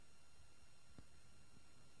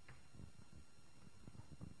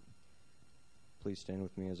Please stand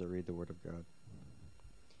with me as I read the word of God.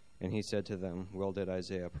 And he said to them, Well did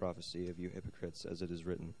Isaiah prophesy of you hypocrites, as it is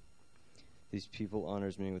written, These people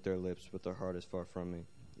honors me with their lips, but their heart is far from me.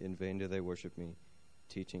 In vain do they worship me,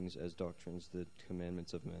 teachings as doctrines the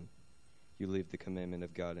commandments of men. You leave the commandment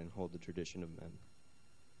of God and hold the tradition of men.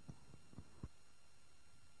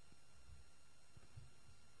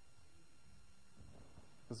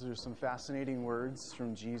 Those are some fascinating words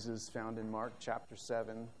from Jesus found in Mark chapter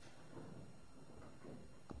 7.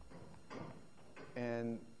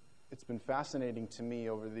 And it's been fascinating to me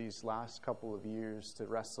over these last couple of years to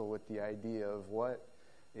wrestle with the idea of what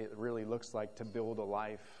it really looks like to build a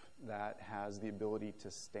life that has the ability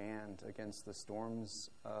to stand against the storms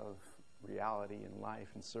of reality and life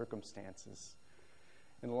and circumstances.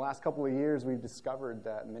 In the last couple of years, we've discovered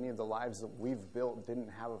that many of the lives that we've built didn't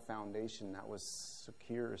have a foundation that was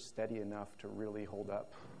secure or steady enough to really hold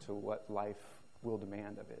up to what life will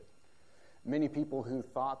demand of it. Many people who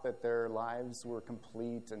thought that their lives were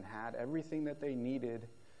complete and had everything that they needed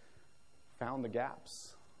found the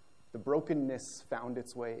gaps. The brokenness found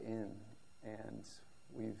its way in, and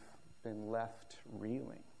we've been left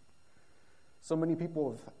reeling. So many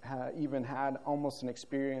people have even had almost an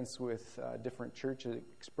experience with different church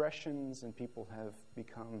expressions, and people have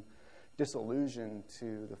become disillusioned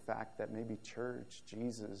to the fact that maybe church,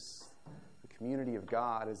 Jesus, the community of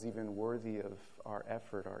God is even worthy of our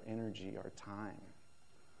effort, our energy, our time.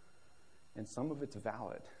 And some of it's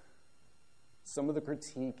valid. Some of the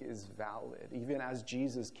critique is valid. Even as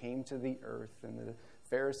Jesus came to the earth and the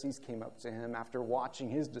Pharisees came up to him after watching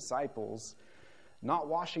his disciples not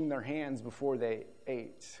washing their hands before they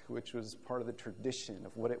ate, which was part of the tradition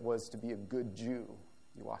of what it was to be a good Jew.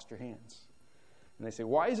 You washed your hands. And they say,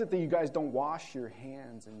 why is it that you guys don't wash your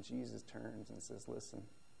hands? And Jesus turns and says, listen,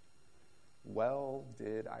 well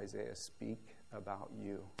did Isaiah speak about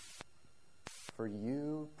you. For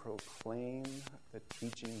you proclaim the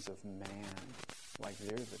teachings of man like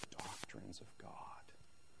they're the doctrines of God.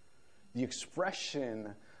 The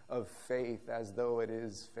expression of faith as though it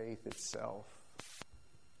is faith itself.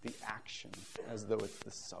 The action as though it's the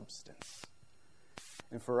substance.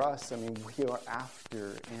 And for us, we are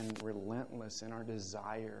after and relentless in our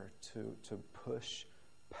desire to push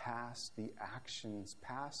past the actions,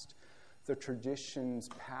 past the traditions,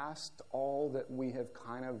 past all that we have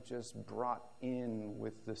kind of just brought in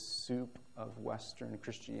with the soup of Western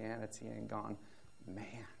Christianity and gone,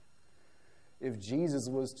 man, if Jesus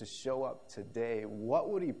was to show up today, what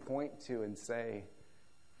would he point to and say,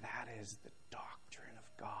 that is the doctrine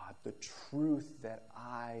of God, the truth that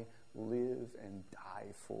I live and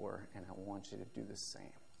die for, and I want you to do the same.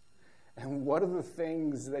 And what are the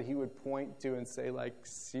things that he would point to and say, like,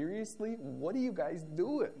 seriously, what are you guys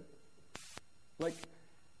doing? Like,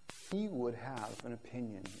 he would have an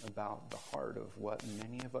opinion about the heart of what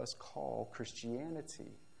many of us call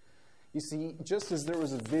Christianity. You see, just as there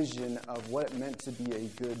was a vision of what it meant to be a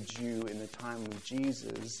good Jew in the time of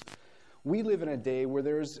Jesus, we live in a day where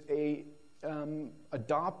there's a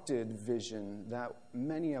adopted vision that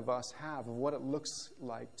many of us have of what it looks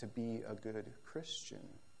like to be a good Christian.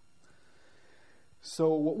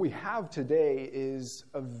 So what we have today is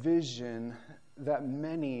a vision that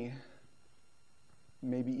many,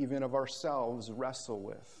 maybe even of ourselves, wrestle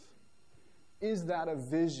with. Is that a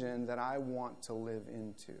vision that I want to live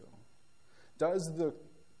into? Does the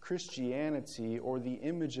Christianity or the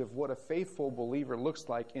image of what a faithful believer looks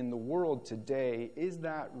like in the world today, is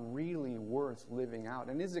that really worth living out?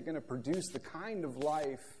 And is it going to produce the kind of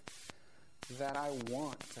life that I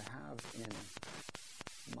want to have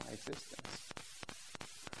in my existence?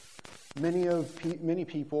 Many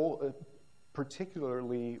people,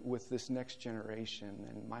 particularly with this next generation,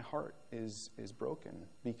 and my heart is broken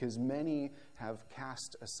because many have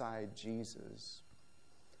cast aside Jesus,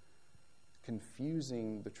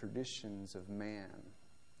 confusing the traditions of man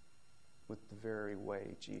with the very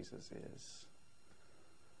way Jesus is.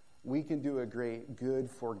 We can do a great good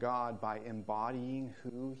for God by embodying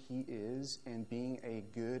who he is and being a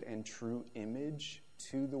good and true image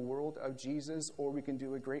to the world of Jesus, or we can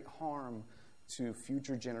do a great harm to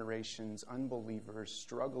future generations, unbelievers,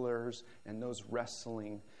 strugglers, and those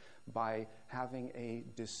wrestling by having a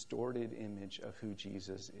distorted image of who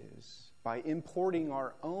Jesus is, by importing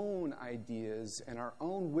our own ideas and our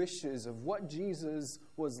own wishes of what Jesus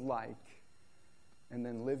was like, and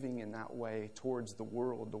then living in that way towards the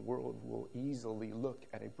world. The world will easily look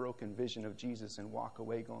at a broken vision of Jesus and walk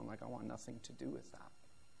away going like, I want nothing to do with that.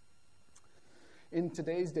 In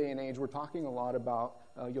today's day and age, we're talking a lot about,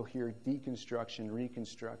 you'll hear deconstruction,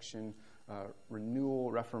 reconstruction, renewal,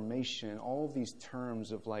 reformation, all of these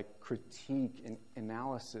terms of like critique and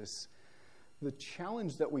analysis. The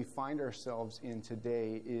challenge that we find ourselves in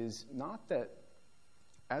today is not that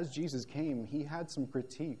as Jesus came, he had some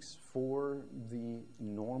critiques for the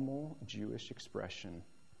normal Jewish expression.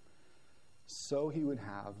 So he would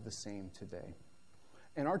have the same today.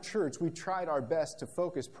 In our church, we tried our best to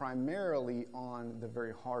focus primarily on the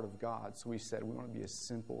very heart of God. So we said we want to be as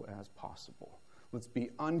simple as possible. Let's be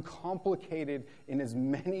uncomplicated in as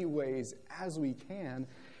many ways as we can.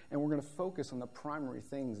 And we're going to focus on the primary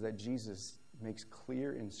things that Jesus makes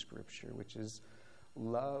clear in Scripture, which is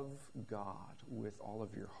love God with all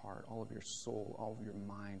of your heart, all of your soul, all of your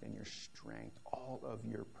mind, and your strength, all of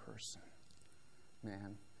your person.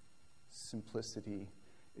 Man, simplicity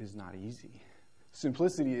is not easy.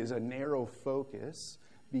 Simplicity is a narrow focus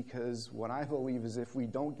because what I believe is if we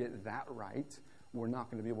don't get that right, we're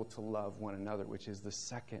not going to be able to love one another, which is the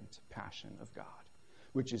second passion of God,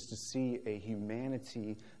 which is to see a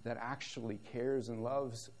humanity that actually cares and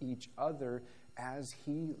loves each other as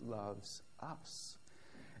he loves us.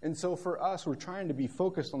 And so for us, we're trying to be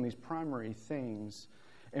focused on these primary things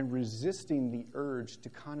and resisting the urge to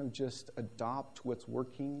kind of just adopt what's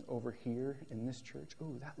working over here in this church.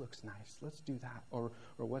 Oh, that looks nice. Let's do that. Or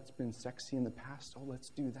what's been sexy in the past. Oh, let's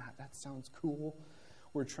do that. That sounds cool.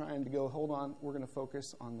 We're trying to go, hold on, we're going to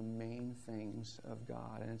focus on the main things of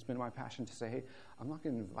God. And it's been my passion to say, hey, I'm not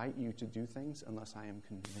going to invite you to do things unless I am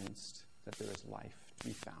convinced that there is life to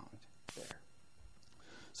be found there.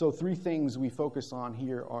 So 3 things we focus on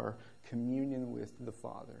here are communion with the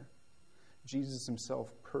Father. Jesus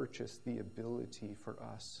himself purchased the ability for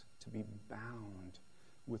us to be bound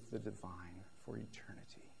with the divine for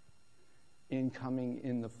eternity. In coming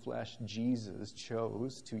in the flesh, Jesus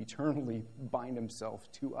chose to eternally bind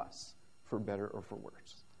himself to us, for better or for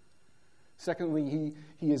worse. Secondly,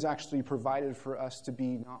 he has actually provided for us to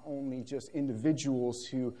be not only just individuals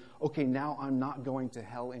who, okay, now I'm not going to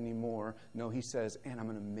hell anymore. No, he says, and I'm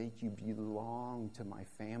going to make you belong to my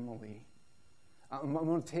family. I'm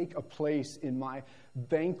going to take a place in my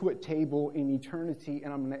banquet table in eternity,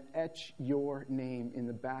 and I'm going to etch your name in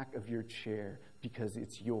the back of your chair because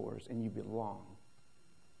it's yours and you belong.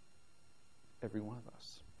 Every one of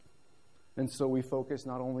us. And so we focus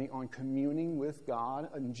not only on communing with God,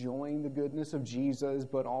 enjoying the goodness of Jesus,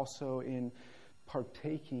 but also in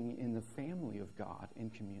partaking in the family of God in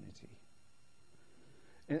community.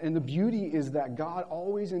 And the beauty is that God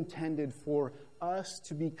always intended for us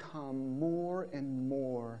to become more and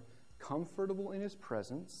more comfortable in his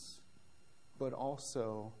presence, but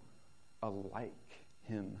also alike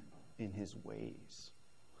him in his ways.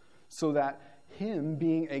 So that him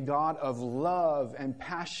being a God of love and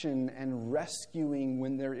passion and rescuing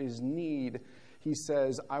when there is need, he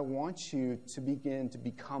says, I want you to begin to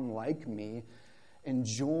become like me and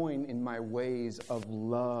join in my ways of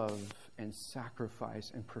love and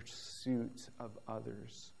sacrifice and pursuit of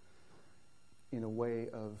others in a way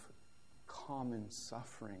of common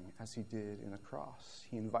suffering as he did in the cross.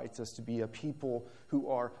 He invites us to be a people who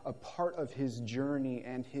are a part of his journey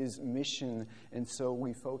and his mission. And so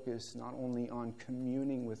we focus not only on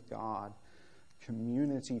communing with God,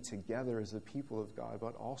 community together as the people of God,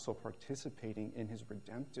 but also participating in his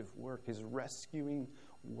redemptive work, his rescuing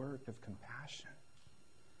work of compassion.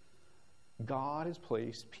 God has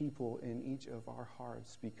placed people in each of our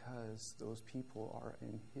hearts because those people are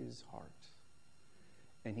in his heart.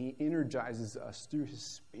 And he energizes us through his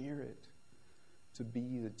Spirit to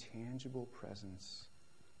be the tangible presence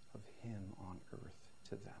of him on earth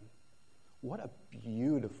to them. What a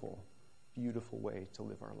beautiful, beautiful way to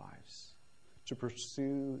live our lives, to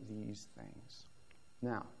pursue these things.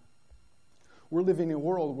 Now, we're living in a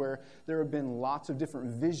world where there have been lots of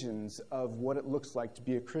different visions of what it looks like to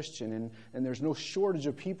be a Christian. And there's no shortage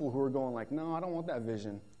of people who are going like, no, I don't want that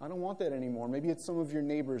vision. I don't want that anymore. Maybe it's some of your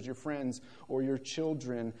neighbors, your friends, or your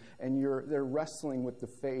children, and they're wrestling with the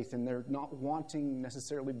faith, and they're not wanting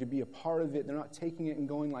necessarily to be a part of it. They're not taking it and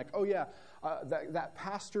going like, oh yeah, that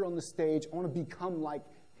pastor on the stage, I want to become like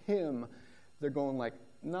him. They're going like,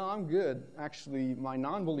 no, I'm good. Actually, my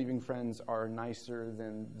non-believing friends are nicer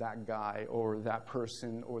than that guy or that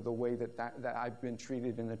person or the way that I've been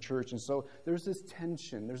treated in the church. And so there's this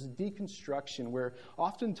tension. There's a deconstruction where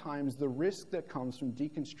oftentimes the risk that comes from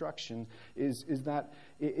deconstruction is that,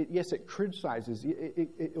 yes, it criticizes.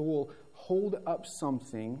 It will hold up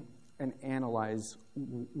something and analyze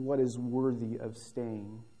what is worthy of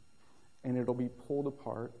staying. And it'll be pulled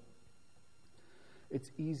apart.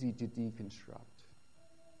 It's easy to deconstruct.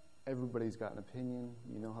 Everybody's got an opinion.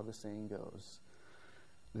 You know how the saying goes.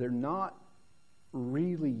 They're not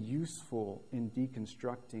really useful in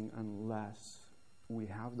deconstructing unless we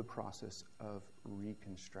have the process of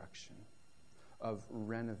reconstruction, of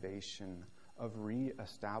renovation, of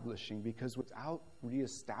reestablishing, because without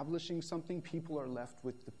reestablishing something, people are left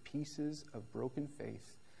with the pieces of broken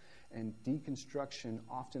faith. And deconstruction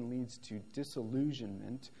often leads to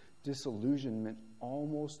disillusionment. Disillusionment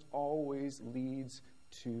almost always leads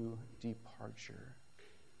to departure.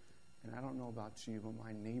 And I don't know about you, but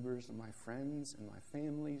my neighbors and my friends and my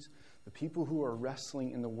families, the people who are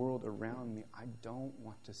wrestling in the world around me, I don't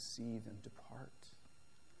want to see them depart.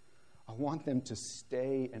 I want them to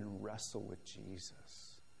stay and wrestle with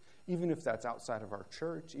Jesus. Even if that's outside of our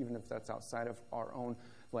church, even if that's outside of our own,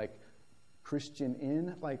 Christian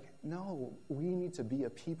inn, no, we need to be a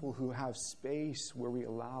people who have space where we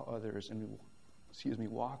allow others and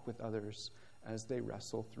walk with others as they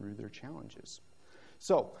wrestle through their challenges.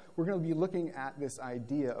 So we're going to be looking at this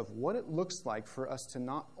idea of what it looks like for us to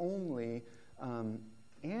not only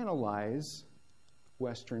analyze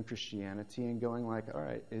Western Christianity and going all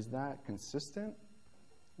right, is that consistent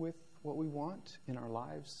with what we want in our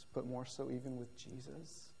lives, but more so even with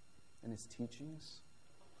Jesus and his teachings?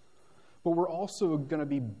 But we're also going to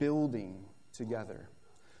be building together.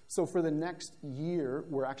 So for the next year,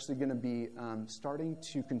 we're actually going to be starting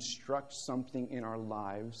to construct something in our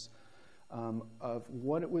lives of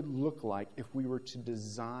what it would look like if we were to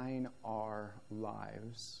design our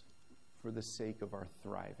lives for the sake of our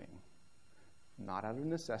thriving. Not out of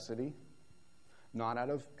necessity, not out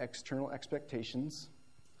of external expectations,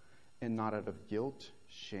 and not out of guilt,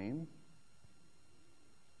 shame,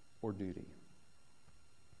 or duty.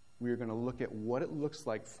 We are going to look at what it looks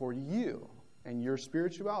like for you and your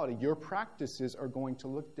spirituality. Your practices are going to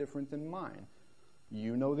look different than mine.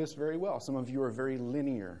 You know this very well. Some of you are very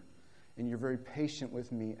linear, and you're very patient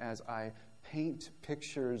with me as I paint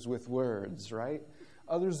pictures with words, right?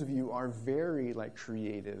 Others of you are very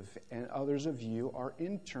creative, and others of you are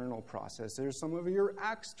internal processors. Some of you are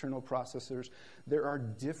external processors. There are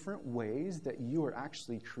different ways that you are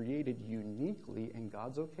actually created uniquely, and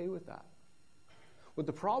God's okay with that. What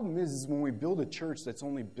the problem is when we build a church that's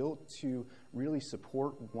only built to really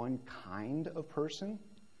support one kind of person,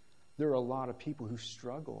 there are a lot of people who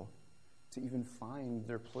struggle to even find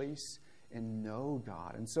their place and know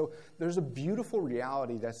God. And so there's a beautiful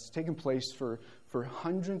reality that's taken place for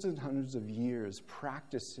hundreds and hundreds of years.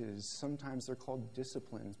 Practices, sometimes they're called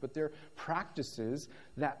disciplines, but they're practices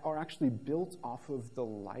that are actually built off of the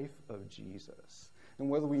life of Jesus. And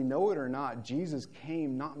whether we know it or not, Jesus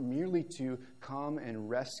came not merely to come and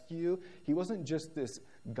rescue. He wasn't just this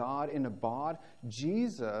God in a bod.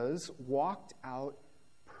 Jesus walked out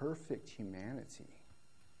perfect humanity.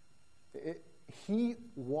 He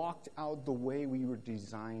walked out the way we were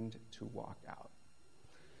designed to walk out.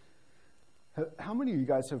 How many of you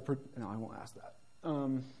guys have... No, I won't ask that.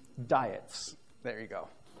 Diets. There you go.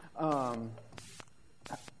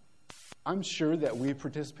 I'm sure that we've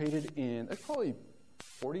participated in probably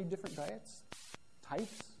 40 different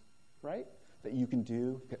types, right? That you can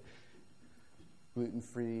do.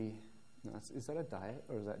 Gluten-free. No, is that a diet,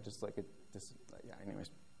 or is that just anyways.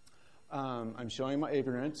 I'm showing my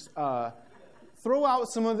ignorance. Throw out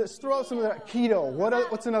some of this. Throw out some of that. Keto.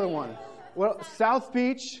 What's another one? South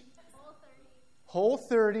Beach. Whole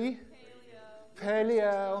 30.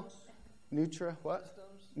 Paleo.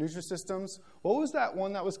 Nutrisystems. What was that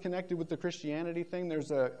one that was connected with the Christianity thing?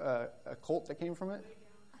 There's a cult that came from it.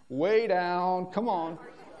 Way down. Come on.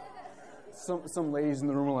 Some ladies in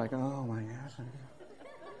the room are like, oh my gosh.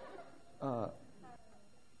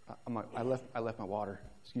 I left my water.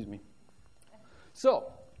 Excuse me.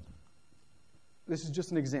 So, this is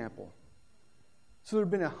just an example. So there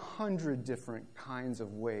have been 100 different kinds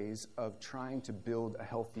of ways of trying to build a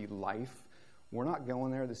healthy life. We're not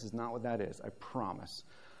going there. This is not what that is, I promise.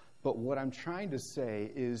 But what I'm trying to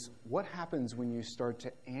say is what happens when you start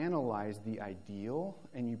to analyze the ideal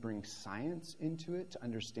and you bring science into it to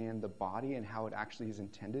understand the body and how it actually is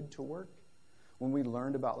intended to work? When we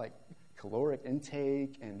learned about caloric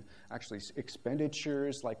intake and actually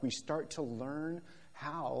expenditures, we start to learn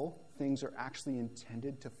how things are actually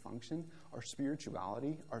intended to function. Our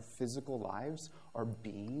spirituality, our physical lives, our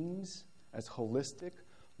beings as holistic,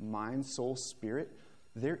 mind, soul, spirit.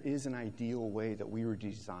 There is an ideal way that we were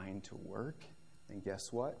designed to work. And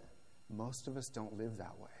guess what? Most of us don't live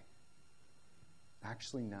that way.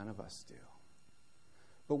 Actually, none of us do.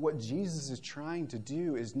 But what Jesus is trying to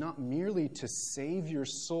do is not merely to save your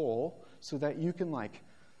soul so that you can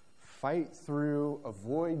fight through,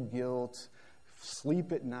 avoid guilt,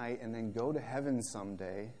 sleep at night, and then go to heaven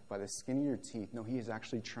someday by the skin of your teeth. No, he is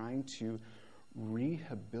actually trying to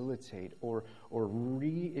rehabilitate or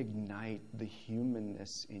reignite the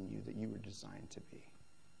humanness in you that you were designed to be.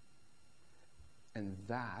 And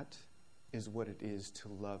that is what it is to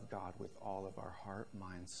love God with all of our heart,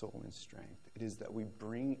 mind, soul, and strength. It is that we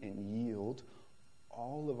bring and yield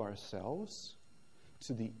all of ourselves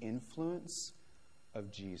to the influence of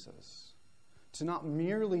Jesus. To not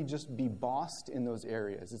merely just be bossed in those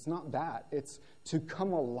areas. It's not that. It's to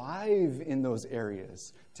come alive in those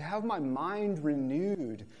areas. To have my mind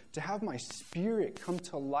renewed. To have my spirit come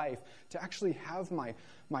to life. To actually have my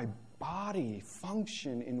body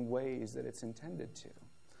function in ways that it's intended to.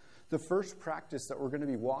 The first practice that we're going to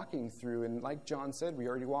be walking through, and like John said, we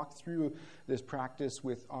already walked through this practice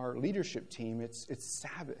with our leadership team. It's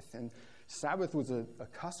Sabbath. And Sabbath was a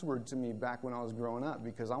cuss word to me back when I was growing up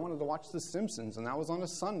because I wanted to watch The Simpsons, and that was on a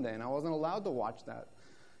Sunday, and I wasn't allowed to watch that.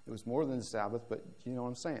 It was more than Sabbath, but you know what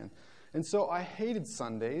I'm saying. And so I hated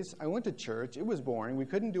Sundays. I went to church. It was boring. We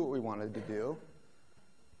couldn't do what we wanted to do.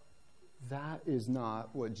 That is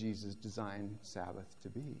not what Jesus designed Sabbath to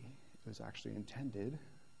be. It was actually intended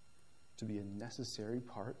to be a necessary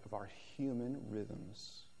part of our human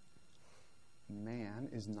rhythms. Man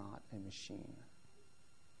is not a machine.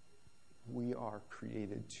 We are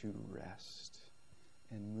created to rest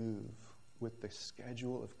and move with the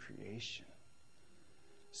schedule of creation.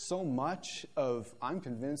 I'm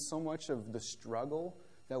convinced so much of the struggle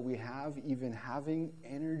that we have, even having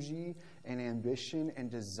energy and ambition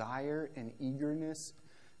and desire and eagerness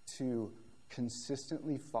to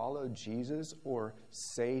consistently follow Jesus or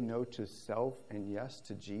say no to self and yes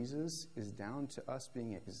to Jesus, is down to us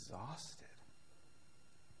being exhausted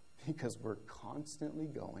because we're constantly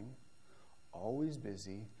going, always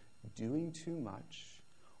busy, doing too much.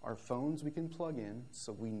 Our phones we can plug in,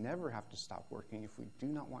 so we never have to stop working if we do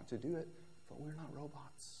not want to do it, but we're not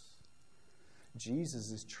robots.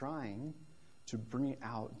 Jesus is trying to bring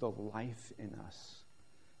out the life in us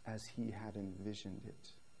as he had envisioned it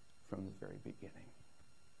from the very beginning.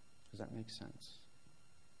 Does that make sense?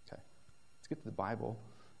 Okay, let's get to the Bible.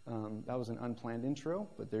 That was an unplanned intro,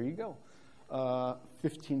 but there you go.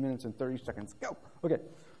 15 minutes and 30 seconds. Go. Okay,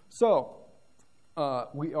 so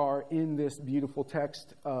we are in this beautiful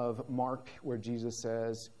text of Mark where Jesus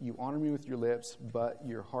says, "You honor me with your lips, but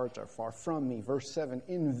your hearts are far from me." Verse 7,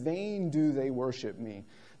 "In vain do they worship me."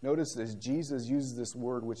 Notice this. Jesus uses this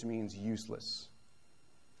word which means useless.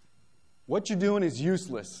 What you're doing is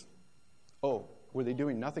useless. Oh, were they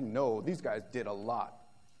doing nothing? No, these guys did a lot.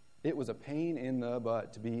 It was a pain in the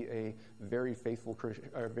butt to be a very faithful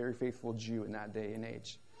Jew in that day and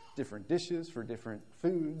age. Different dishes for different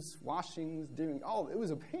foods, washings, it was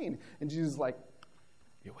a pain. And Jesus is like,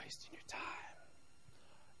 "You're wasting your time."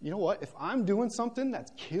 You know what? If I'm doing something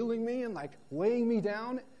that's killing me and like weighing me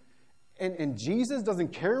down, and Jesus doesn't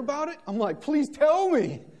care about it, I'm like, please tell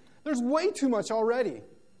me. There's way too much already.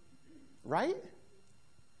 Right?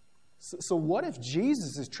 So what if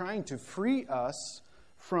Jesus is trying to free us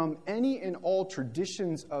from any and all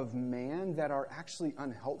traditions of man that are actually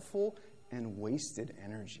unhelpful and wasted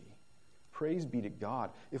energy? Praise be to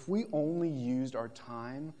God. If we only used our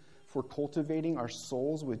time for cultivating our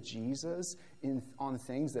souls with Jesus on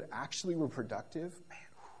things that actually were productive, man,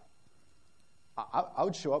 I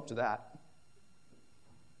would show up to that.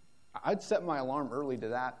 I'd set my alarm early to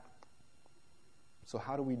that. So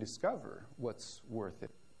how do we discover what's worth it?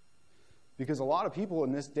 Because a lot of people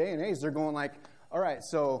in this day and age, they're going like, all right,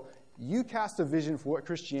 so you cast a vision for what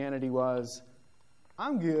Christianity was.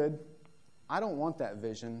 I'm good. I don't want that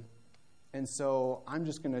vision. And so I'm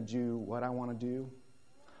just going to do what I want to do.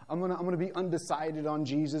 I'm going to be undecided on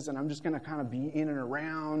Jesus, and I'm just going to kind of be in and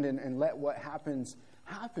around and let what happens.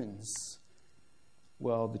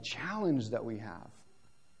 Well, the challenge that we have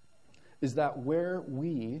is that where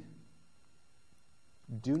we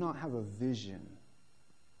do not have a vision,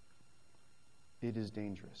 it is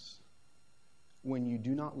dangerous. When you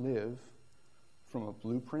do not live from a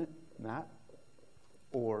blueprint, Matt,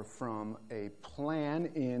 or from a plan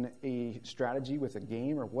in a strategy with a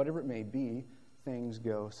game or whatever it may be, things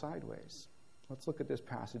go sideways. Let's look at this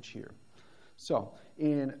passage here. So,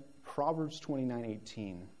 in Proverbs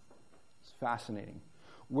 29:18, it's fascinating.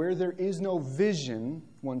 Where there is no vision,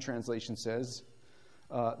 one translation says,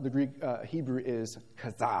 the Greek Hebrew is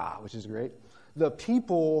kazah, which is great. The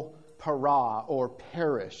people para or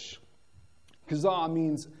perish. Kazah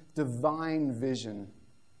means divine vision.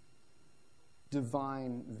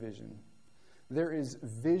 Divine vision. There is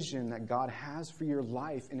vision that God has for your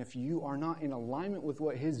life, and if you are not in alignment with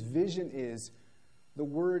what his vision is, the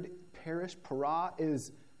word perish, para,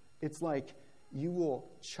 it's like you will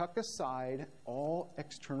chuck aside all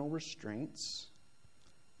external restraints.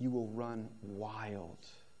 You will run wild,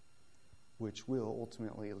 which will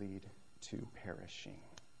ultimately lead to perishing.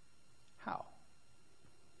 How?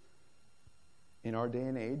 In our day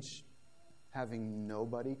and age, having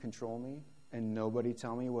nobody control me and nobody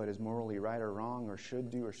tell me what is morally right or wrong or should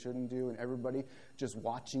do or shouldn't do, and everybody just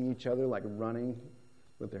watching each other like running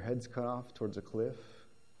with their heads cut off towards a cliff,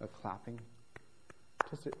 clapping.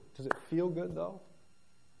 Does it feel good, though?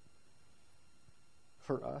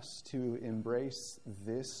 For us to embrace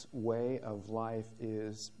this way of life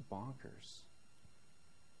is bonkers.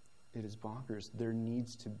 It is bonkers. There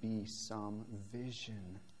needs to be some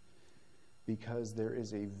vision, because there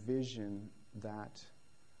is a vision that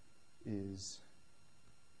is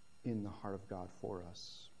in the heart of God for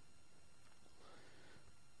us.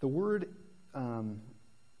 The word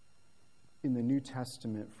in the New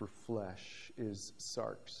Testament for flesh is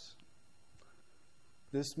sarx.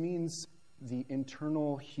 This means the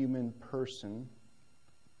internal human person,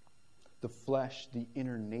 the flesh, the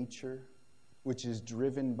inner nature, which is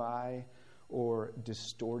driven by or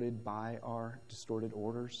distorted by our distorted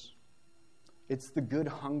orders. It's the good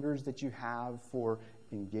hungers that you have for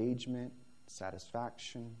engagement,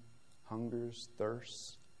 satisfaction, hungers,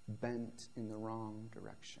 thirsts, bent in the wrong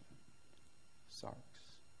direction.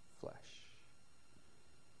 Sarx, flesh.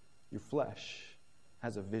 Your flesh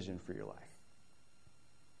has a vision for your life.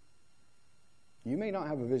 You may not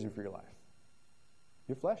have a vision for your life.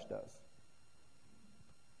 Your flesh does.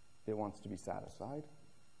 It wants to be satisfied,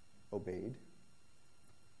 obeyed,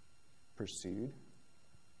 pursued,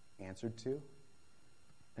 answered to,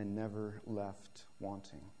 and never left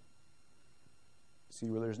wanting. See,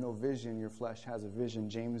 where there's no vision, your flesh has a vision.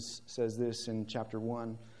 James says this in chapter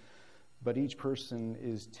 1. But each person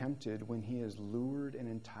is tempted when he is lured and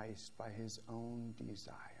enticed by his own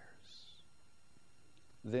desires.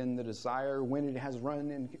 Then the desire, when it has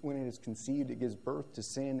run and when it is conceived, it gives birth to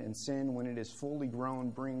sin, and sin, when it is fully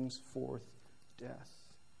grown, brings forth death.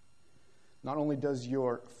 Not only does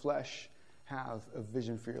your flesh have a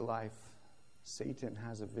vision for your life, Satan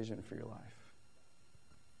has a vision for your life.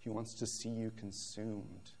 He wants to see you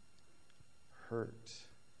consumed, hurt,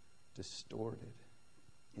 distorted,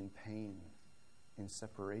 in pain, in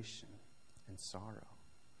separation, in sorrow.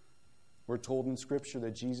 We're told in Scripture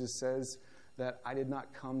that Jesus says that I did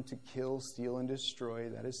not come to kill, steal, and destroy.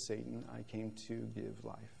 That is Satan. I came to give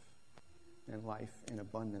life, and life in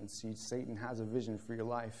abundance. See, Satan has a vision for your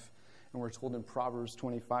life. And we're told in Proverbs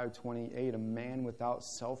 25:28, a man without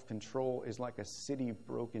self-control is like a city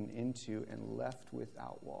broken into and left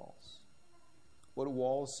without walls. What do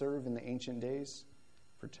walls serve in the ancient days?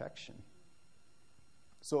 Protection.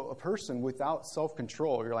 So a person without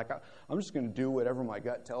self-control, you're like, I'm just going to do whatever my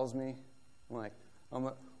gut tells me.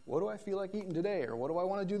 What do I feel like eating today? Or what do I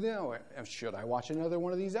want to do now? Should I watch another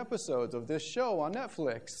one of these episodes of this show on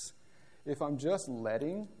Netflix? If I'm just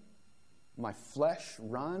letting my flesh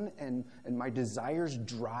run and my desires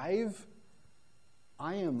drive,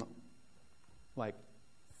 I am like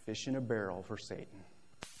fish in a barrel for Satan.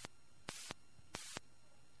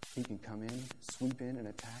 He can come in, sweep in, and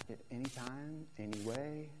attack at any time, any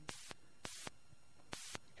way,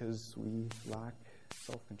 because we lack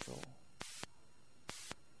self-control.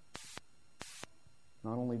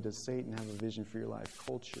 Not only does Satan have a vision for your life,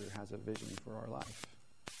 culture has a vision for our life.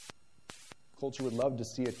 Culture would love to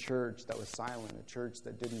see a church that was silent, a church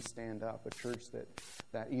that didn't stand up, a church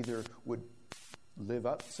that either would live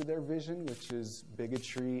up to their vision, which is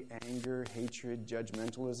bigotry, anger, hatred,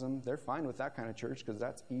 judgmentalism. They're fine with that kind of church because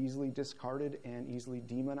that's easily discarded and easily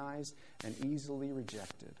demonized and easily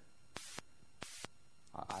rejected.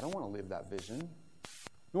 I don't want to live that vision.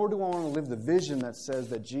 Nor do I want to live the vision that says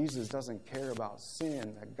that Jesus doesn't care about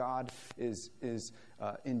sin, that God is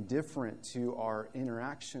indifferent to our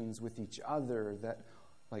interactions with each other.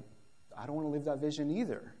 I don't want to live that vision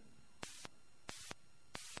either.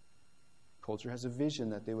 Culture has a vision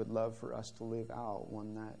that they would love for us to live out,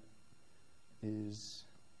 one that is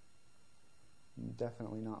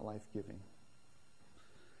definitely not life-giving.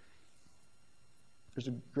 There's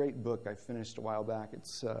a great book I finished a while back.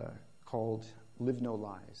 It's called Live No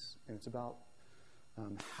Lies, and it's about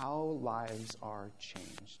how lives are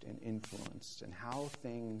changed and influenced and how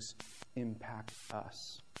things impact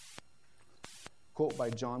us. Quote by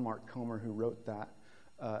John Mark Comer, who wrote that.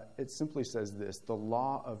 It simply says this: the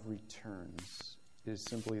law of returns is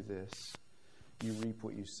simply this: you reap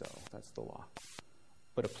what you sow. That's the law.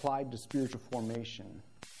 But applied to spiritual formation,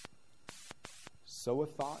 sow a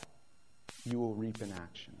thought, you will reap an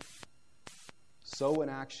action. Sow an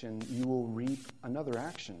action, you will reap another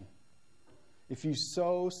action. If you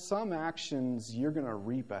sow some actions, you're going to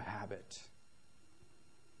reap a habit.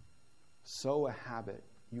 Sow a habit,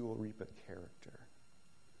 you will reap a character.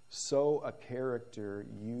 Sow a character,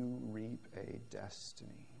 you reap a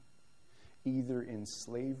destiny, either in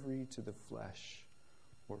slavery to the flesh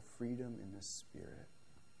or freedom in the Spirit.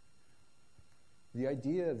 The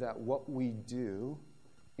idea that what we do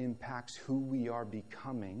impacts who we are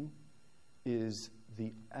becoming is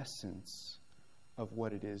the essence of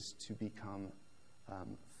what it is to become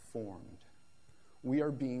formed. We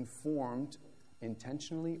are being formed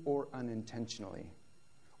intentionally or unintentionally.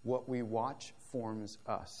 What we watch forms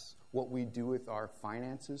us. What we do with our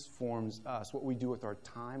finances forms us. What we do with our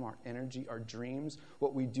time, our energy, our dreams,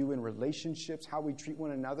 what we do in relationships, how we treat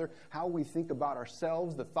one another, how we think about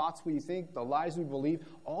ourselves, the thoughts we think, the lies we believe,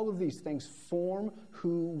 all of these things form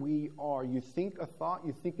who we are. You think a thought,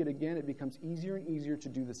 you think it again, it becomes easier and easier to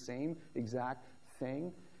do the same exact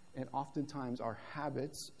thing. And oftentimes our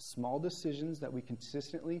habits, small decisions that we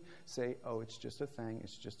consistently say, oh, it's just a thing,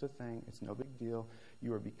 it's no big deal.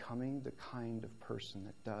 You are becoming the kind of person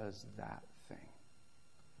that does that thing.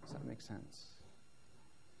 Does that make sense?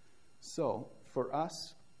 So, for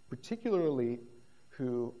us, particularly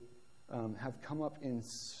who have come up in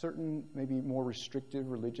certain, maybe more restrictive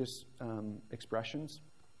religious expressions,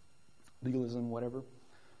 legalism, whatever,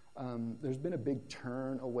 there's been a big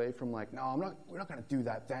turn away from like, no, we're not going to do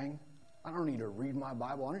that thing. I don't need to read my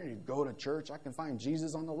Bible. I don't need to go to church. I can find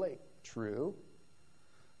Jesus on the lake. True.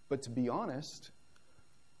 But to be honest,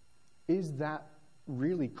 is that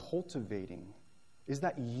really cultivating? Is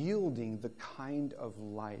that yielding the kind of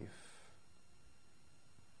life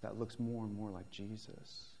that looks more and more like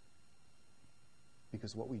Jesus?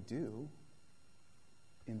 Because what we do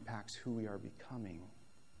impacts who we are becoming.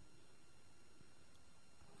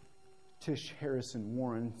 Tish Harrison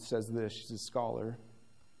Warren says this, she's a scholar.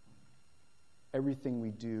 Everything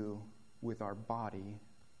we do with our body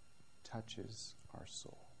touches our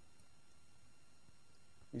soul.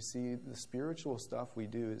 You see, the spiritual stuff we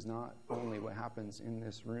do is not only what happens in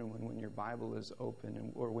this room and when your Bible is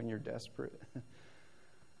open or when you're desperate.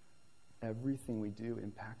 Everything we do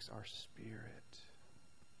impacts our spirit.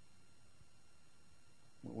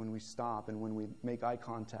 When we stop and when we make eye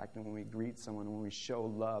contact and when we greet someone and when we show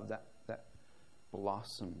love, that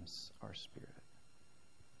blossoms our spirit.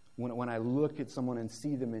 When I look at someone and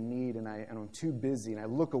see them in need and I'm too busy and I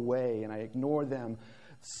look away and I ignore them,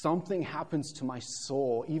 something happens to my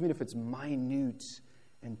soul, even if it's minute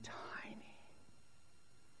and tiny.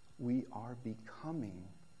 We are becoming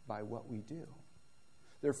by what we do.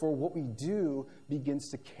 Therefore, what we do begins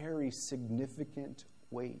to carry significant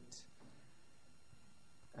weight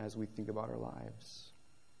as we think about our lives.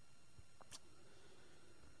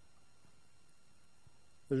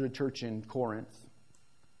 There's a church in Corinth,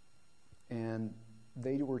 and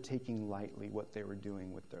they were taking lightly what they were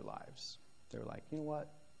doing with their lives. They're like, you know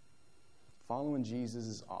what? Following Jesus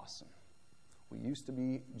is awesome. We used to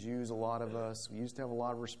be Jews, a lot of us. We used to have a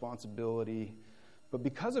lot of responsibility. But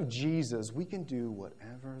because of Jesus, we can do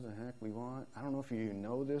whatever the heck we want. I don't know if you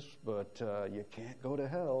know this, but you can't go to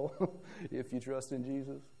hell if you trust in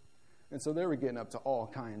Jesus. And so they were getting up to all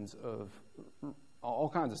kinds of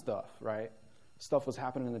stuff, right? Stuff was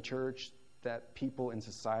happening in the church that people in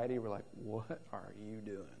society were like, what are you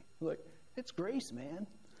doing? Like, it's grace, man.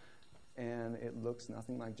 And it looks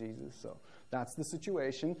nothing like Jesus. So that's the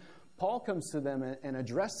situation. Paul comes to them and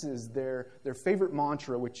addresses their favorite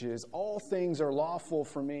mantra, which is, all things are lawful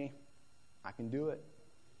for me. I can do it.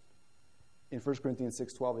 In 1 Corinthians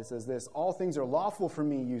 6:12, it says this, all things are lawful for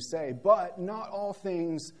me, you say, but not all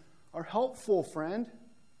things are helpful, friend.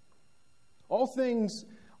 All things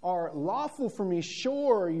are lawful for me,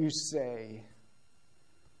 sure, you say,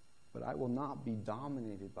 but I will not be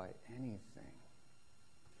dominated by anything.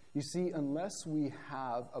 You see, unless we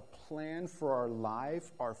have a plan for our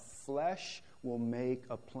life, our flesh will make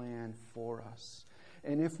a plan for us.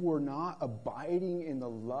 And if we're not abiding in the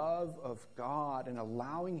love of God and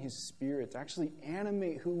allowing His Spirit to actually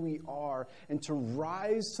animate who we are and to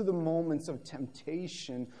rise to the moments of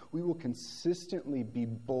temptation, we will consistently be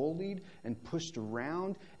bullied and pushed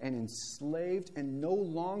around and enslaved and no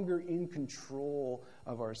longer in control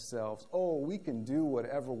of ourselves. Oh, we can do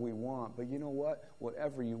whatever we want, but you know what?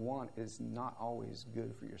 Whatever you want is not always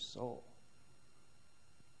good for your soul.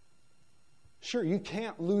 Sure, you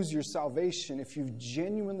can't lose your salvation if you've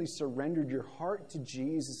genuinely surrendered your heart to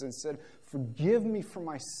Jesus and said, forgive me for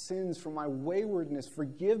my sins, for my waywardness.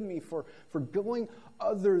 Forgive me for going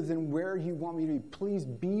other than where you want me to be. Please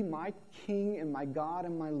be my King and my God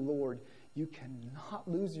and my Lord. You cannot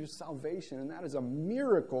lose your salvation, and that is a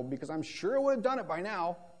miracle because I'm sure I would have done it by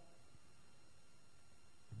now.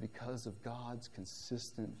 Because of God's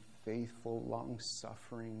consistent, faithful,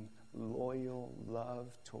 long-suffering, loyal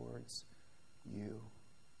love towards you.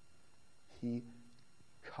 He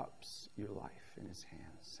cups your life in His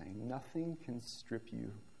hands, saying, nothing can strip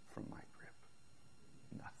you from my grip.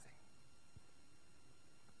 Nothing.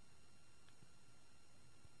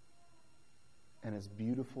 as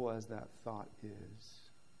beautiful as that thought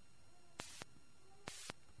is,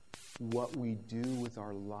 what we do with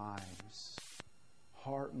our lives,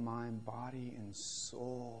 heart, mind, body, and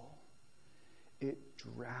soul, it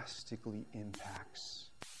drastically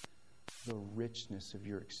impacts the richness of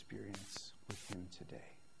your experience with Him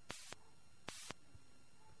today.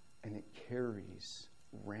 And it carries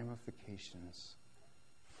ramifications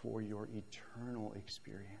for your eternal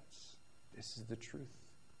experience. This is the truth.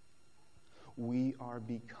 We are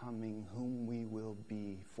becoming whom we will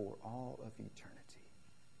be for all of eternity.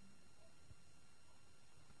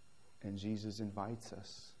 And Jesus invites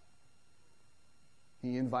us.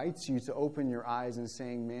 He invites you to open your eyes and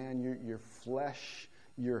saying, man, your flesh,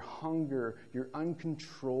 your hunger, your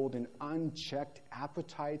uncontrolled and unchecked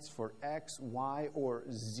appetites for X, Y, or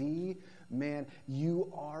Z, man,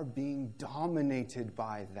 you are being dominated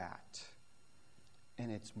by that.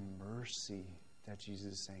 And it's mercy that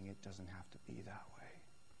Jesus is saying it doesn't have to be that way.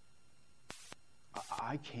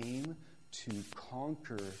 I came to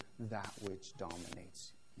conquer that which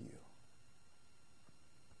dominates you.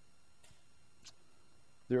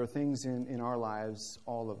 There are things in our lives,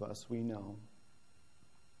 all of us, we know.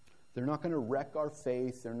 They're not going to wreck our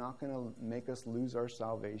faith. They're not going to make us lose our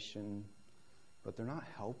salvation. But they're not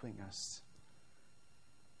helping us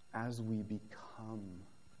as we become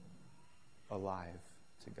alive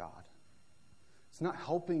to God. It's not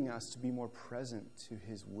helping us to be more present to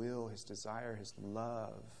His will, His desire, His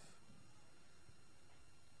love.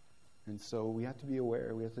 And so we have to be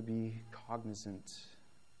aware. We have to be cognizant.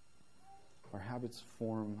 Our habits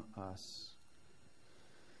form us.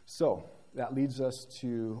 So, that leads us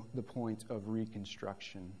to the point of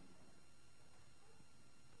reconstruction.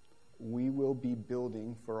 We will be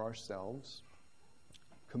building for ourselves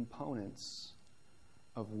components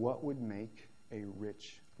of what would make a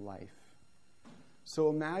rich life. So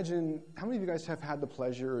imagine, how many of you guys have had the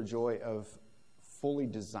pleasure or joy of fully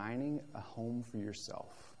designing a home for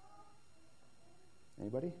yourself?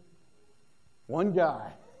 Anybody? One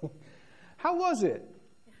guy. How was it?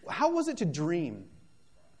 How was it to dream?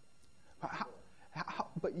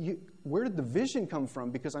 Where did the vision come from?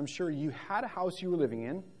 Because I'm sure you had a house you were living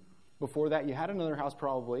in. Before that, you had another house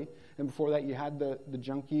probably. And before that, you had the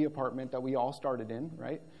junky apartment that we all started in,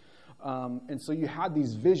 right? And so you had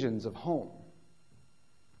these visions of home.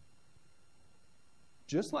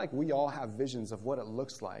 Just like we all have visions of what it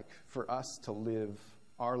looks like for us to live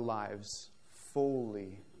our lives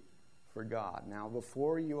fully for God. Now,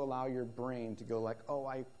 before you allow your brain to go like, oh,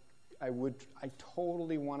 I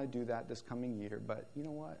totally want to do that this coming year, but you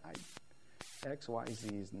know what? X, Y, Z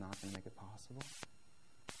is not going to make it possible.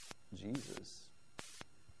 Jesus,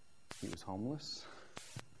 He was homeless.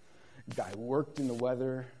 Guy worked in the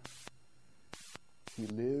weather. He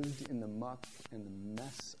lived in the muck and the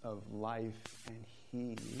mess of life, and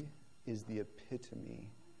He is the epitome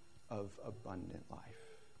of abundant life.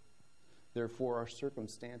 Therefore, our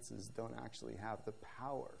circumstances don't actually have the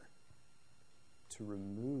power to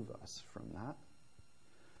remove us from that.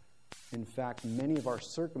 In fact, many of our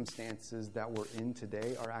circumstances that we're in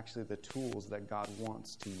today are actually the tools that God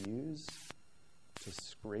wants to use to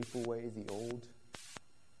scrape away the old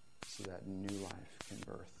so that new life can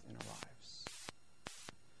birth in our lives.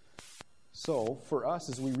 So, for us,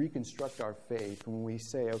 as we reconstruct our faith, when we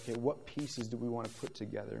say, okay, what pieces do we want to put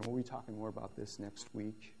together? And we'll be talking more about this next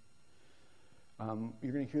week.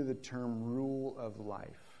 You're going to hear the term rule of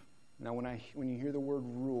life. Now, when you hear the word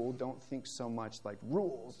rule, don't think so much like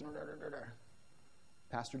rules.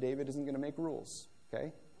 Pastor David isn't going to make rules,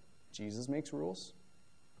 okay? Jesus makes rules,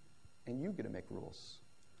 and you get to make rules.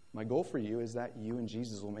 My goal for you is that you and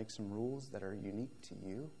Jesus will make some rules that are unique to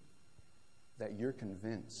you, that you're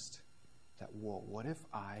convinced that, whoa, what if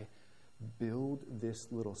I build this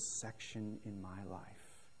little section in my life?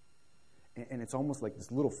 And it's almost like this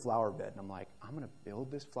little flower bed. And I'm like, I'm going to build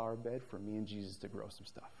this flower bed for me and Jesus to grow some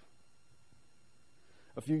stuff.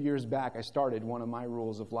 A few years back, I started one of my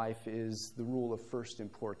rules of life is the rule of first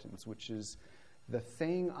importance, which is the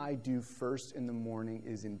thing I do first in the morning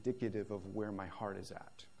is indicative of where my heart is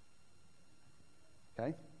at.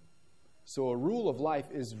 Okay? So a rule of life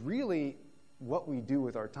is really what we do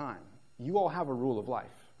with our time. You all have a rule of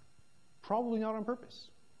life. Probably not on purpose.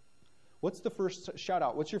 What's the first, shout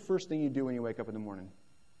out, what's your first thing you do when you wake up in the morning?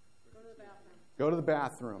 Go to the bathroom. Go to the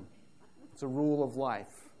bathroom. It's a rule of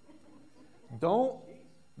life. Don't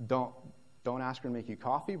ask her to make you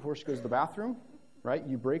coffee before she goes to the bathroom, right?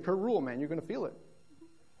 You break her rule, man, you're going to feel it.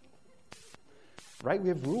 Right? We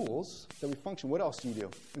have rules that we function. What else do you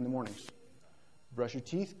do in the mornings? Brush your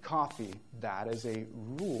teeth, coffee. That is a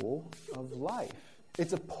rule of life.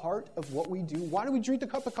 It's a part of what we do. Why do we drink the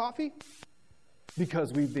cup of coffee?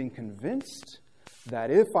 Because we've been convinced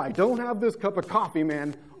that if I don't have this cup of coffee,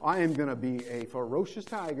 man, I am going to be a ferocious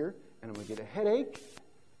tiger, and I'm going to get a headache,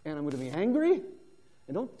 and I'm going to be angry.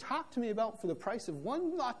 And don't talk to me about for the price of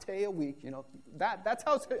one latte a week. You know, that's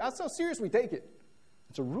how serious we take it.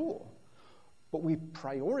 It's a rule. But we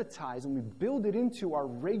prioritize and we build it into our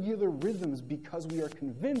regular rhythms because we are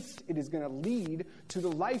convinced it is going to lead to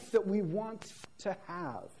the life that we want to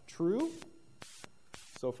have. True?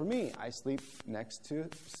 So for me, I sleep next to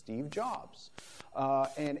Steve Jobs.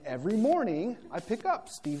 And every morning, I pick up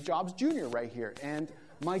Steve Jobs Jr. right here. And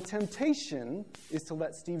my temptation is to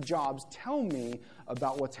let Steve Jobs tell me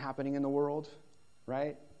about what's happening in the world,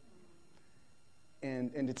 right?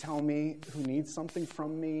 And to tell me who needs something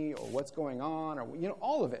from me or what's going on or, you know,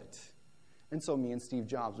 all of it. And so me and Steve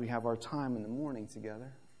Jobs, we have our time in the morning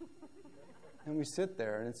together. And we sit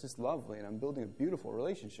there, and it's just lovely, and I'm building a beautiful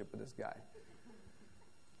relationship with this guy.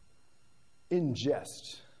 In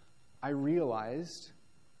jest, I realized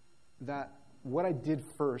that what I did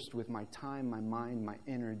first with my time, my mind, my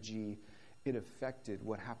energy, it affected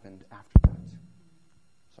what happened after that.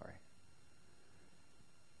 Sorry.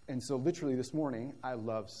 And so literally this morning, I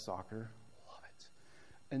love soccer. Love it.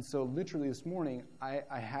 And so literally this morning, I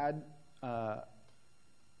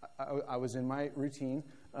was in my routine,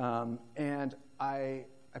 and I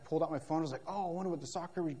pulled out my phone. I was like, oh, I wonder what the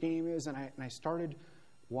soccer game is. And I started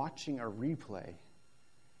watching a replay.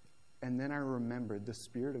 And then I remembered the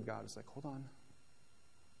Spirit of God was like, hold on.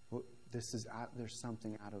 Well, there's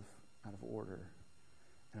something out of order.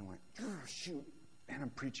 And I'm like, oh, shoot, man, I'm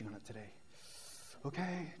preaching on it today.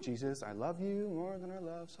 Okay, Jesus, I love you more than I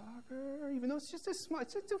love soccer, even though it's just it's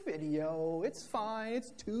a video. It's fine.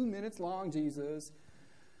 It's 2 minutes long, Jesus.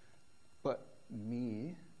 But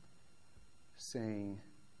me saying,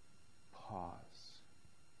 pause.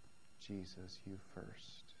 Jesus, you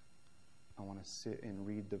first. I want to sit and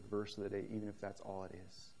read the verse of the day, even if that's all it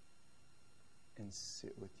is, and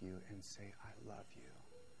sit with you and say, I love you.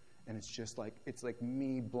 And it's like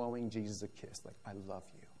me blowing Jesus a kiss, like, I love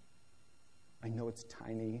you. I know it's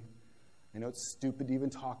tiny. I know it's stupid to even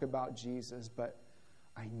talk about Jesus, but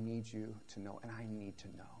I need you to know, and I need to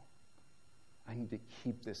know. I need to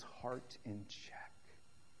keep this heart in check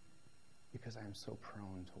because I am so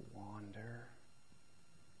prone to wander.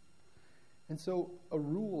 And so a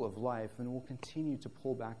rule of life, and we'll continue to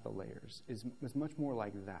pull back the layers, is much more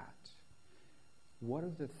like that. What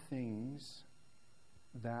are the things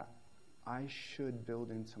that I should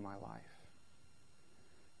build into my life?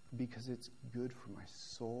 Because it's good for my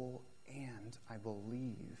soul, and I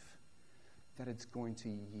believe that it's going to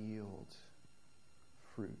yield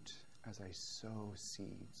fruit as I sow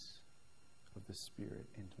seeds of the Spirit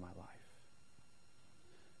into my life.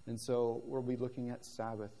 And so we'll be looking at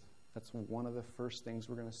Sabbath. That's one of the first things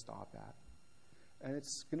we're going to stop at. And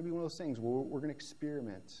it's going to be one of those things where we're going to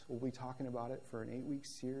experiment. We'll be talking about it for an 8-week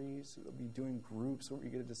series. We'll be doing groups where we're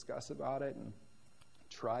going to discuss about it and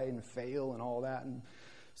try and fail and all that. And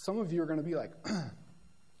some of you are going to be like,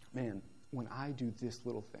 man, when I do this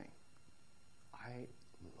little thing, I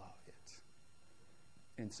love it.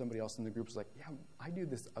 And somebody else in the group is like, yeah, I do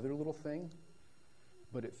this other little thing,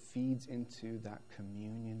 but it feeds into that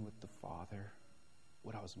communion with the Father,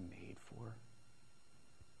 what I was made for.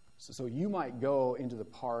 So you might go into the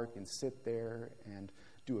park and sit there and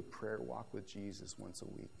do a prayer walk with Jesus once a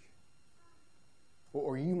week.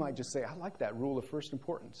 Or you might just say, I like that rule of first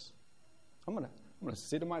importance. I'm going to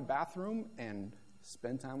sit in my bathroom and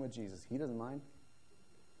spend time with Jesus. He doesn't mind.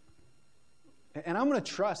 And I'm going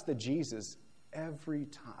to trust that Jesus, every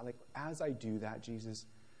time, like as I do that, Jesus,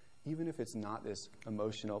 even if it's not this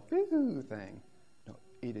emotional thing, no,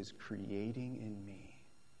 it is creating in me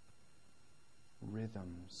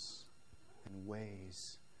rhythms and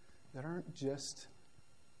ways that aren't just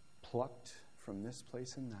plucked from this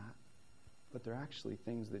place and that, but they're actually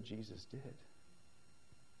things that Jesus did.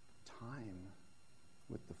 Time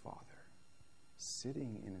with the Father,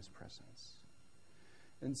 sitting in His presence.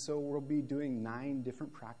 And so we'll be doing 9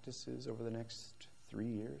 different practices over the next 3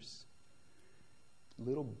 years.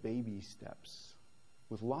 Little baby steps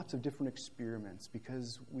with lots of different experiments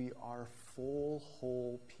because we are full,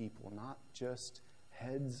 whole people, not just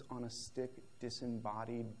heads on a stick,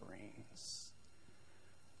 disembodied brains.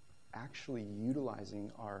 Actually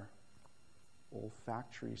utilizing our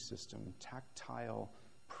olfactory system, tactile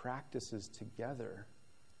practices together,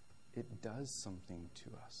 it does something to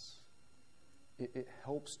us. It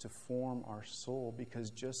helps to form our soul because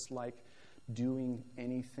just like doing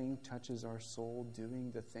anything touches our soul,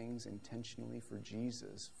 doing the things intentionally for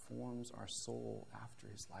Jesus forms our soul after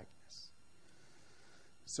His likeness.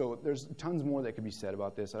 So there's tons more that could be said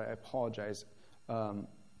about this. I apologize.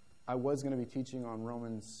 I was going to be teaching on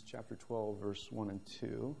Romans chapter 12, verse 1 and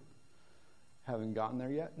 2. Haven't gotten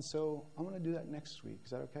there yet, and so I'm going to do that next week.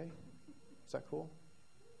 Is that okay? Is that cool?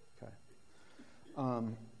 Okay.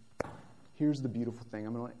 Here's the beautiful thing.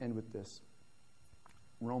 I'm going to end with this.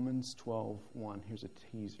 Romans 12:1. Here's a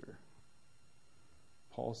teaser.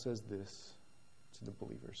 Paul says this to the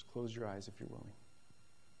believers. Close your eyes if you're willing.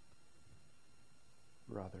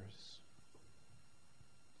 Brothers,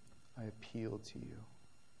 I appeal to you,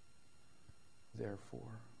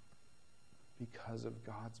 therefore, because of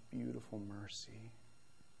God's beautiful mercy,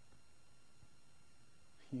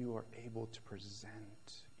 you are able to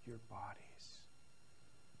present your bodies,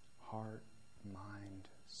 heart, mind,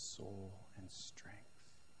 soul, and strength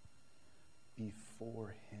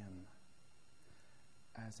before Him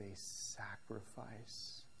as a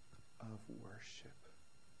sacrifice of worship.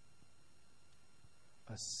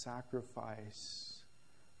 A sacrifice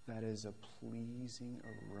that is a pleasing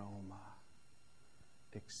aroma,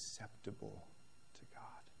 acceptable to God.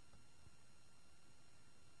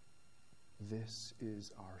 This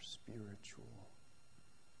is our spiritual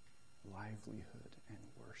livelihood and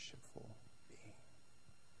worshipful being.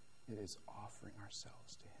 It is offering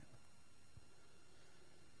ourselves to Him.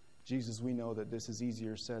 Jesus, we know that this is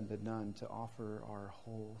easier said than done, to offer our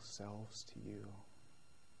whole selves to you.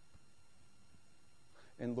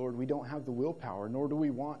 And Lord, we don't have the willpower, nor do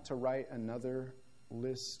we want to write another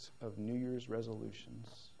list of New Year's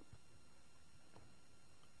resolutions.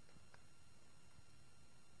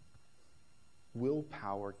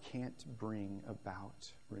 Willpower can't bring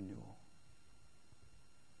about renewal.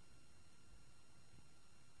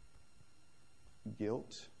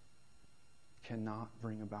 Guilt cannot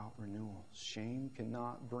bring about renewal. Shame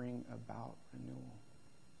cannot bring about renewal.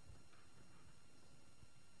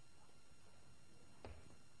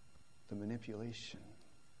 The manipulation,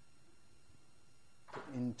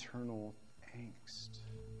 the internal angst.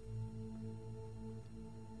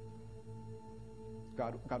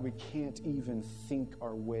 God, we can't even think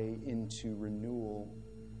our way into renewal.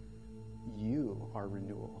 You are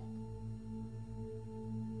renewal.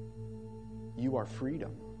 You are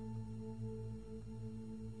freedom.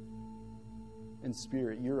 And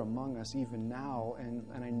Spirit, you're among us even now, and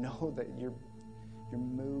I know that you're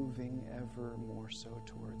moving ever more so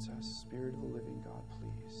towards us. Spirit of the living God,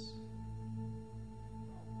 please.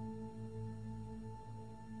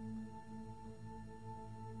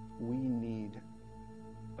 We need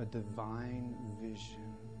a divine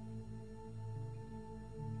vision.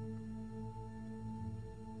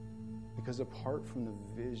 Because apart from the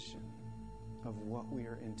vision of what we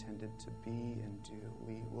are intended to be and do,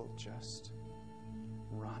 we will just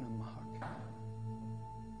run amok.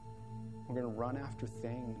 We're going to run after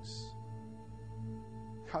things.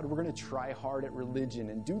 God, we're going to try hard at religion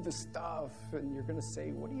and do the stuff, and you're going to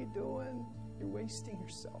say, what are you doing? You're wasting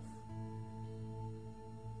yourself.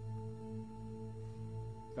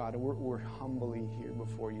 God, we're humbly here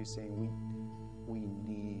before you saying we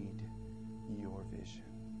need your vision.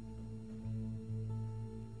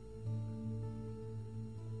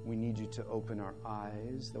 We need you to open our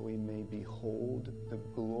eyes that we may behold the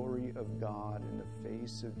glory of God in the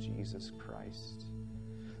face of Jesus Christ,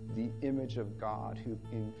 the image of God who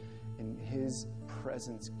in His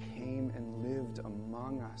presence came and lived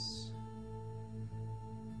among us.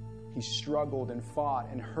 He struggled and fought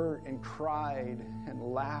and hurt and cried and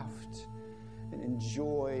laughed and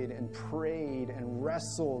enjoyed and prayed and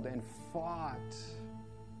wrestled and fought.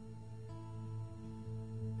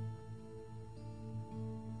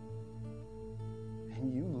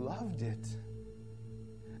 And you loved it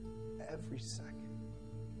every second.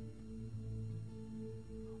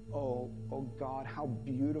 Oh God, how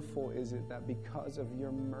beautiful is it that because of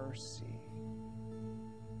your mercy,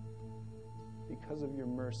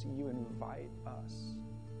 you invite us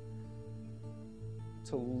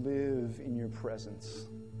to live in your presence,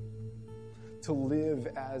 to live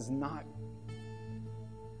as not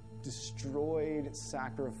destroyed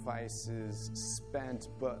sacrifices spent,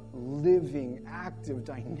 but living, active,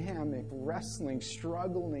 dynamic, wrestling,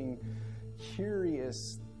 struggling,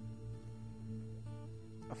 curious,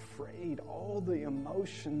 afraid, all the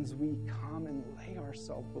emotions. We come and lay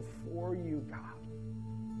ourselves before you, God.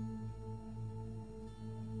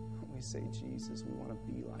 We say, Jesus, we want to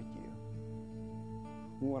be like you.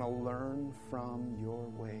 We want to learn from your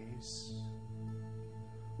ways.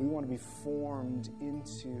 We want to be formed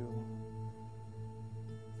into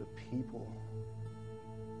the people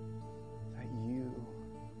that you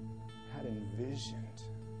had envisioned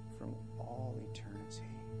from all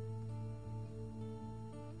eternity.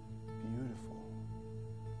 Beautiful,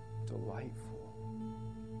 delightful,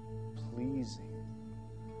 pleasing,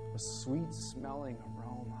 sweet-smelling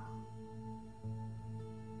aroma.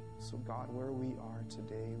 So God, where we are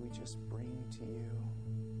today, we just bring to you.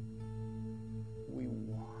 We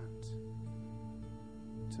want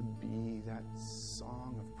to be that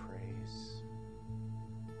song of praise.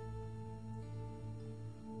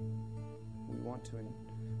 We want to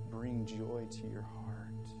bring joy to your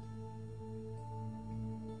heart.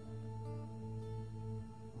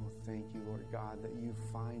 Oh, thank you, Lord God, that you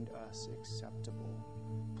find us acceptable,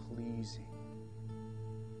 pleasing,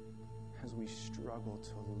 as we struggle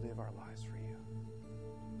to live our lives for you.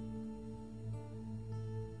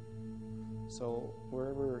 So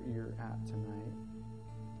wherever you're at tonight,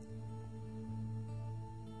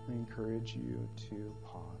 I encourage you to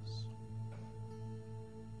pause.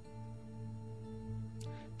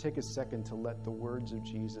 Take a second to let the words of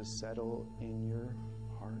Jesus settle in your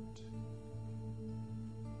heart.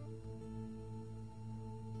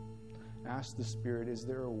 Ask the Spirit, is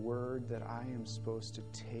there a word that I am supposed to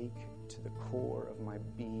take to the core of my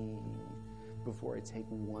being before I take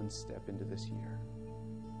one step into this year?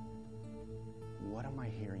 What am I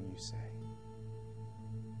hearing you say?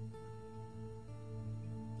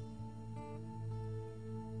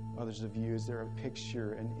 Others of you, is there a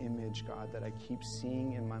picture, an image, God, that I keep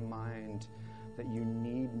seeing in my mind that you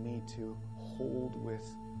need me to hold with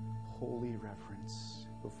holy reverence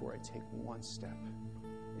before I take one step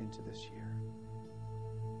into this year?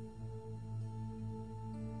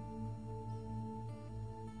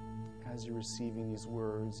 As you're receiving these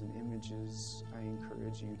words and images, I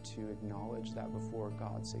encourage you to acknowledge that before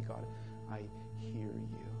God. Say, God, I hear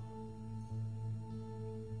you.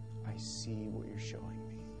 I see what you're showing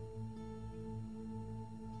me.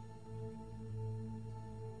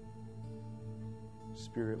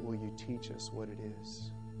 Spirit, will you teach us what it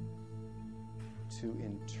is to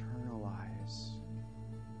internalize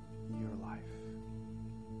your life,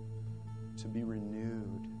 to be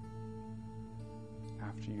renewed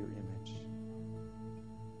after your image.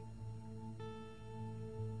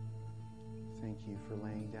 Thank you for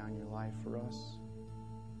laying down your life for us.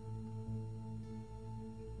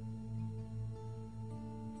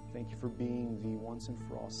 Thank you for being the once and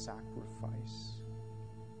for all sacrifice.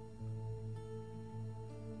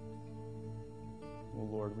 Oh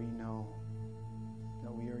Lord, we know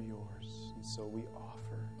that we are yours, and so we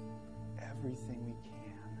offer everything we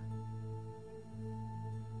can,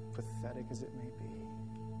 pathetic as it may be.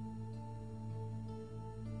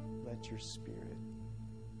 Let your Spirit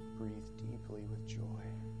breathe deeply with joy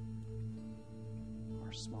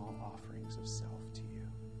our small offerings of self to you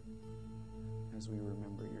as we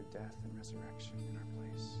remember your death and resurrection in our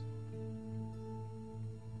place.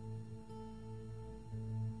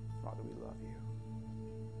 Father, we love you.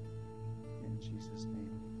 In Jesus'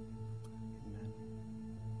 name, amen.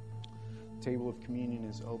 The table of communion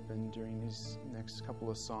is open during these next couple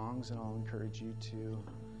of songs, and I'll encourage you to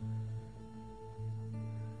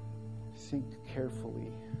think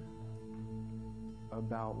carefully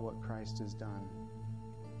about what Christ has done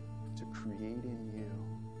to create in you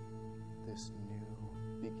this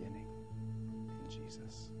new beginning in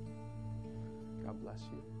Jesus. God bless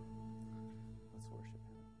you.